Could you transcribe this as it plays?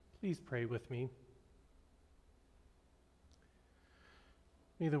Please pray with me.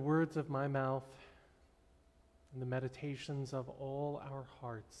 May the words of my mouth and the meditations of all our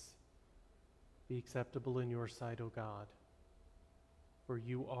hearts be acceptable in your sight, O God, for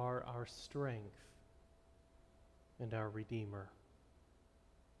you are our strength and our Redeemer.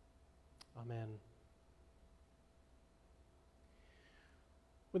 Amen.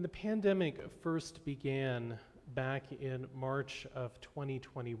 When the pandemic first began back in March of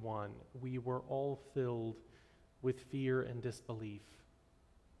 2021, we were all filled with fear and disbelief.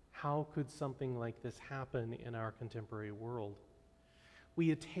 How could something like this happen in our contemporary world? We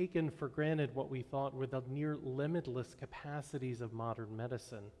had taken for granted what we thought were the near limitless capacities of modern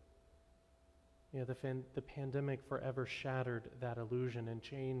medicine. The pandemic forever shattered that illusion and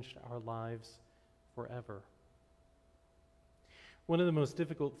changed our lives forever. One of the most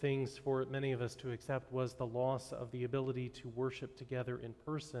difficult things for many of us to accept was the loss of the ability to worship together in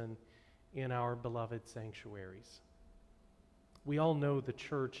person in our beloved sanctuaries. We all know the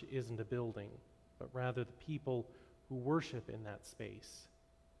church isn't a building, but rather the people who worship in that space.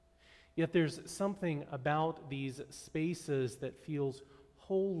 Yet there's something about these spaces that feels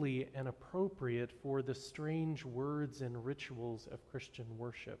holy and appropriate for the strange words and rituals of Christian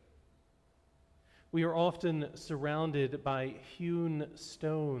worship. We are often surrounded by hewn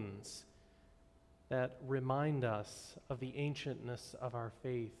stones that remind us of the ancientness of our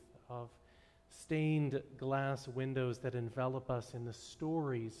faith, of stained glass windows that envelop us in the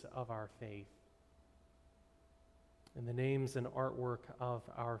stories of our faith, and the names and artwork of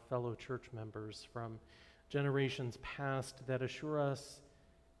our fellow church members from generations past that assure us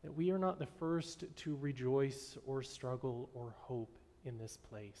that we are not the first to rejoice or struggle or hope in this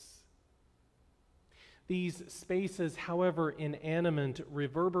place. These spaces, however inanimate,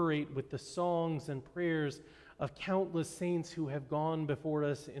 reverberate with the songs and prayers of countless saints who have gone before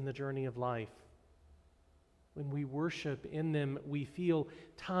us in the journey of life. When we worship in them, we feel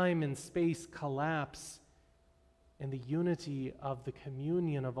time and space collapse and the unity of the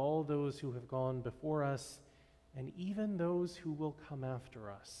communion of all those who have gone before us and even those who will come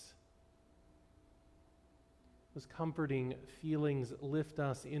after us. Those comforting feelings lift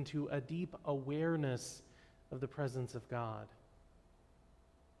us into a deep awareness of the presence of God.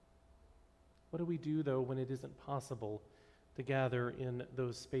 What do we do, though, when it isn't possible to gather in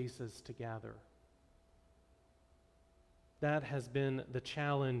those spaces together? That has been the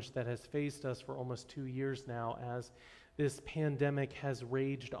challenge that has faced us for almost 2 years now as this pandemic has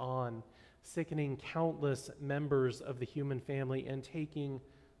raged on, sickening countless members of the human family and taking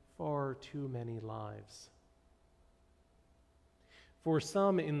far too many lives. For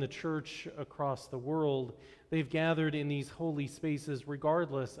some in the church across the world, they've gathered in these holy spaces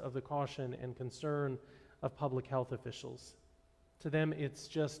regardless of the caution and concern of public health officials. To them, it's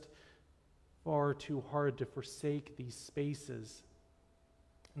just far too hard to forsake these spaces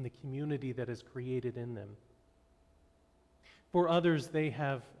and the community that is created in them. For others, they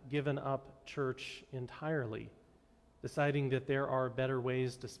have given up church entirely, deciding that there are better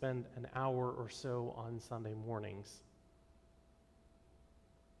ways to spend an hour or so on Sunday mornings.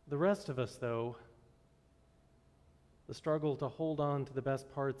 The rest of us, though, the struggle to hold on to the best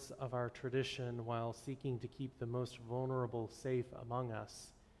parts of our tradition while seeking to keep the most vulnerable safe among us,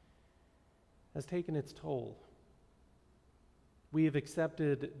 has taken its toll. We have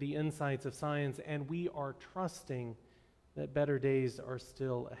accepted the insights of science, and we are trusting that better days are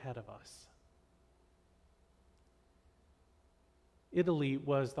still ahead of us. Italy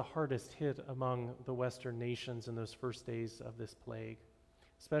was the hardest hit among the Western nations in those first days of this plague,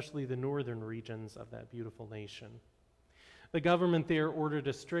 especially the northern regions of that beautiful nation. The government there ordered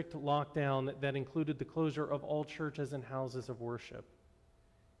a strict lockdown that included the closure of all churches and houses of worship.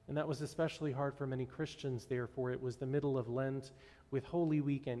 And that was especially hard for many Christians there, for it was the middle of Lent, with Holy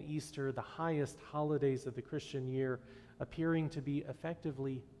Week and Easter, the highest holidays of the Christian year, appearing to be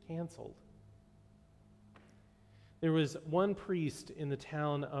effectively canceled. There was one priest in the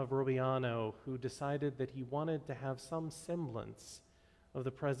town of Robiano who decided that he wanted to have some semblance of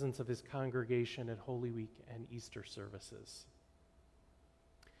the presence of his congregation at Holy Week and Easter services.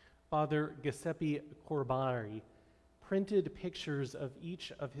 Father Giuseppe Corbari printed pictures of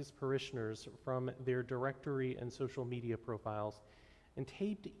each of his parishioners from their directory and social media profiles and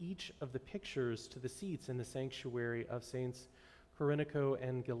taped each of the pictures to the seats in the sanctuary of Saints Corinico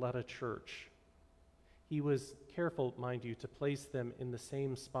and Gilletta Church. He was careful, mind you, to place them in the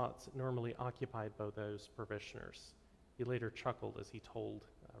same spots normally occupied by those parishioners. He later chuckled as he told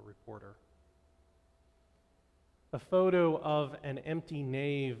a reporter. A photo of an empty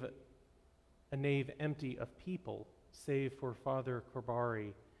nave, a nave empty of people, save for Father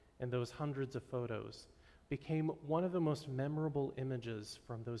Corbari and those hundreds of photos became one of the most memorable images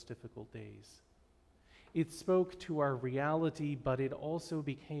from those difficult days. It spoke to our reality, but it also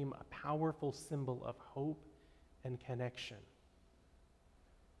became a powerful symbol of hope and connection.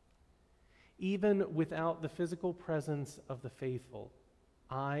 Even without the physical presence of the faithful,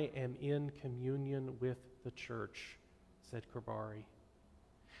 I am in communion with the church, said Krbari.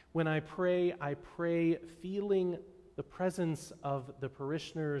 When I pray feeling the presence of the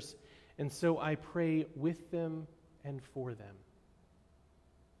parishioners, and so I pray with them and for them.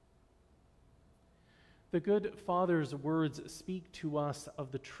 The good Father's words speak to us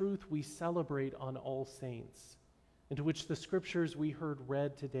of the truth we celebrate on All Saints, and to which the scriptures we heard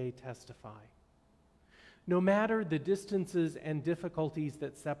read today testify. No matter the distances and difficulties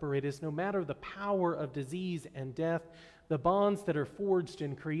that separate us, no matter the power of disease and death, the bonds that are forged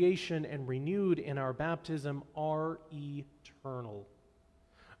in creation and renewed in our baptism are eternal.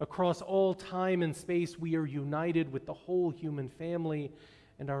 Across all time and space, we are united with the whole human family,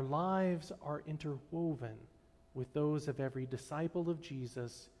 and our lives are interwoven with those of every disciple of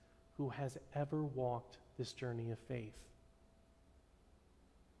Jesus who has ever walked this journey of faith.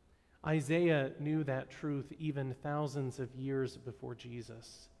 Isaiah knew that truth even thousands of years before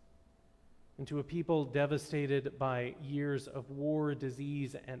Jesus. And to a people devastated by years of war,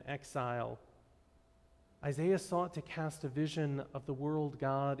 disease, and exile, Isaiah sought to cast a vision of the world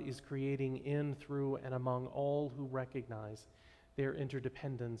God is creating in, through, and among all who recognize their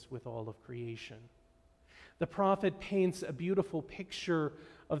interdependence with all of creation. The prophet paints a beautiful picture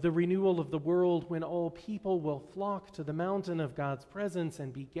of the renewal of the world when all people will flock to the mountain of God's presence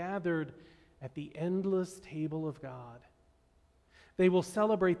and be gathered at the endless table of God. They will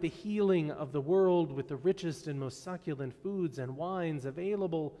celebrate the healing of the world with the richest and most succulent foods and wines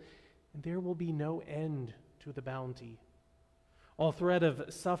available, and there will be no end to the bounty. All threat of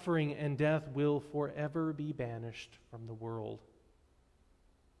suffering and death will forever be banished from the world.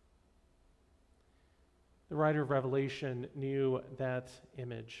 The writer of Revelation knew that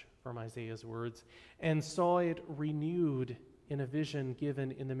image from Isaiah's words and saw it renewed in a vision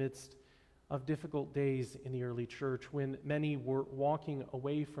given in the midst of difficult days in the early church when many were walking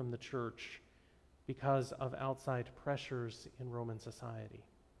away from the church because of outside pressures in Roman society.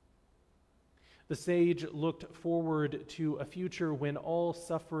 The sage looked forward to a future when all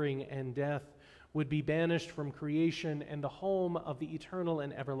suffering and death would be banished from creation, and the home of the eternal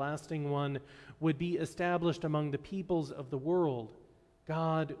and everlasting one would be established among the peoples of the world.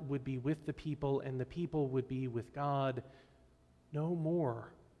 God would be with the people, and the people would be with God. No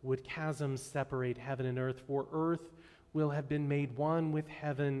more would chasms separate heaven and earth, for earth will have been made one with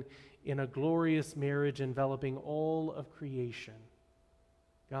heaven in a glorious marriage enveloping all of creation.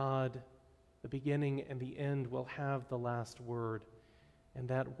 God, the beginning and the end, will have the last word, and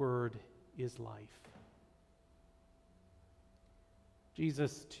that word is life.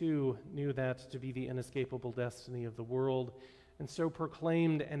 Jesus, too, knew that to be the inescapable destiny of the world, and so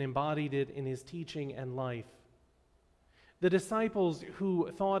proclaimed and embodied it in his teaching and life. The disciples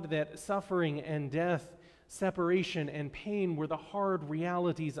who thought that suffering and death, separation and pain were the hard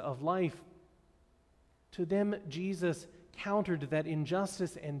realities of life, to them Jesus countered that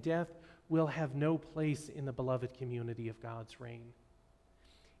injustice and death will have no place in the beloved community of God's reign.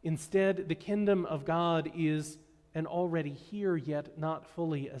 Instead, the kingdom of God is an already here yet not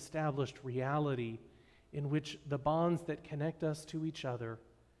fully established reality in which the bonds that connect us to each other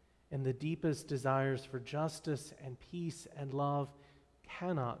and the deepest desires for justice and peace and love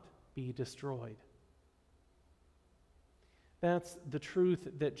cannot be destroyed. That's the truth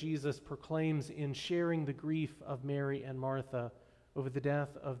that Jesus proclaims in sharing the grief of Mary and Martha over the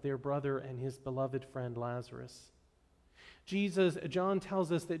death of their brother and his beloved friend Lazarus. John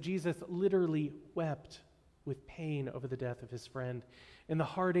tells us that Jesus literally wept with pain over the death of his friend and the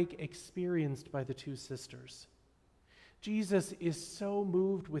heartache experienced by the two sisters. Jesus is so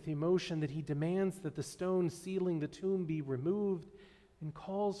moved with emotion that he demands that the stone sealing the tomb be removed and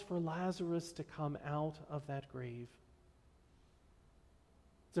calls for Lazarus to come out of that grave.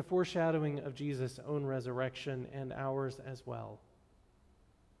 It's a foreshadowing of Jesus' own resurrection and ours as well.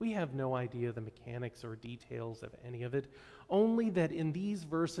 We have no idea the mechanics or details of any of it, only that in these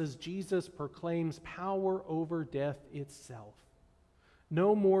verses Jesus proclaims power over death itself.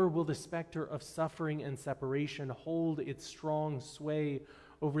 No more will the specter of suffering and separation hold its strong sway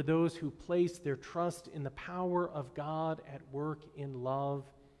over those who place their trust in the power of God at work in love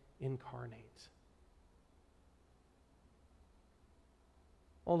incarnate.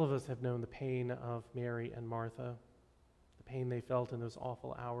 All of us have known the pain of Mary and Martha, the pain they felt in those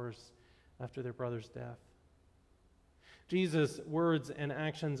awful hours after their brother's death. Jesus' words and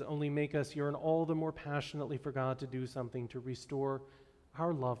actions only make us yearn all the more passionately for God to do something to restore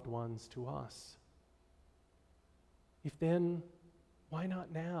our loved ones to us. If then, why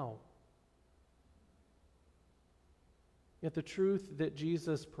not now? Yet the truth that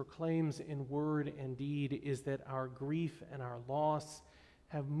Jesus proclaims in word and deed is that our grief and our loss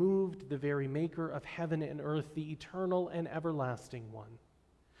have moved the very maker of heaven and earth, the eternal and everlasting one.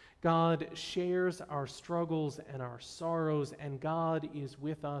 God shares our struggles and our sorrows, and God is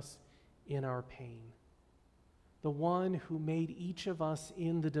with us in our pain. The one who made each of us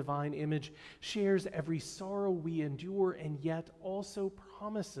in the divine image shares every sorrow we endure, and yet also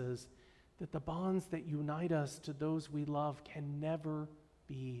promises that the bonds that unite us to those we love can never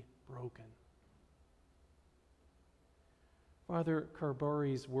be broken. Father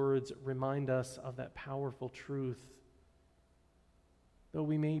Carberry's words remind us of that powerful truth. Though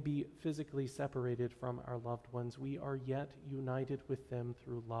we may be physically separated from our loved ones, we are yet united with them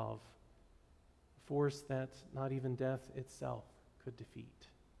through love, a force that not even death itself could defeat.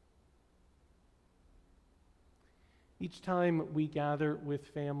 Each time we gather with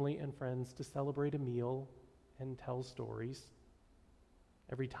family and friends to celebrate a meal and tell stories,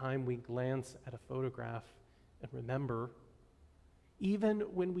 every time we glance at a photograph and remember, even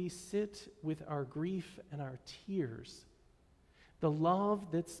when we sit with our grief and our tears, the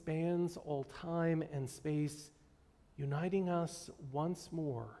love that spans all time and space, uniting us once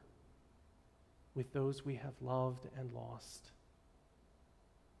more with those we have loved and lost,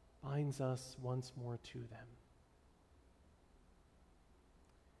 binds us once more to them.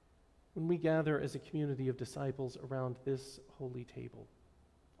 When we gather as a community of disciples around this holy table,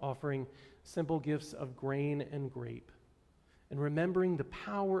 offering simple gifts of grain and grape, and remembering the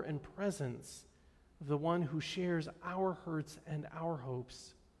power and presence of the one who shares our hurts and our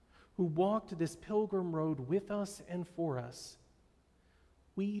hopes, who walked this pilgrim road with us and for us,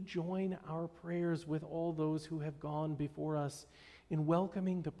 we join our prayers with all those who have gone before us in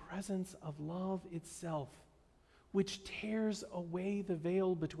welcoming the presence of love itself, which tears away the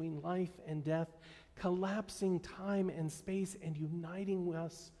veil between life and death, collapsing time and space and uniting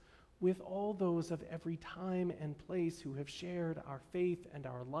us with all those of every time and place who have shared our faith and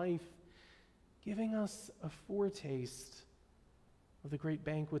our life, giving us a foretaste of the great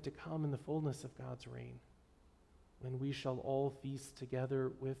banquet to come in the fullness of God's reign, when we shall all feast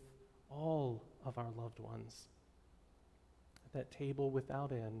together with all of our loved ones at that table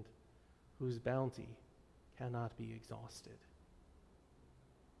without end, whose bounty cannot be exhausted.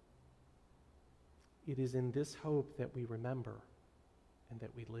 It is in this hope that we remember and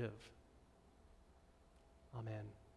that we live. Amen.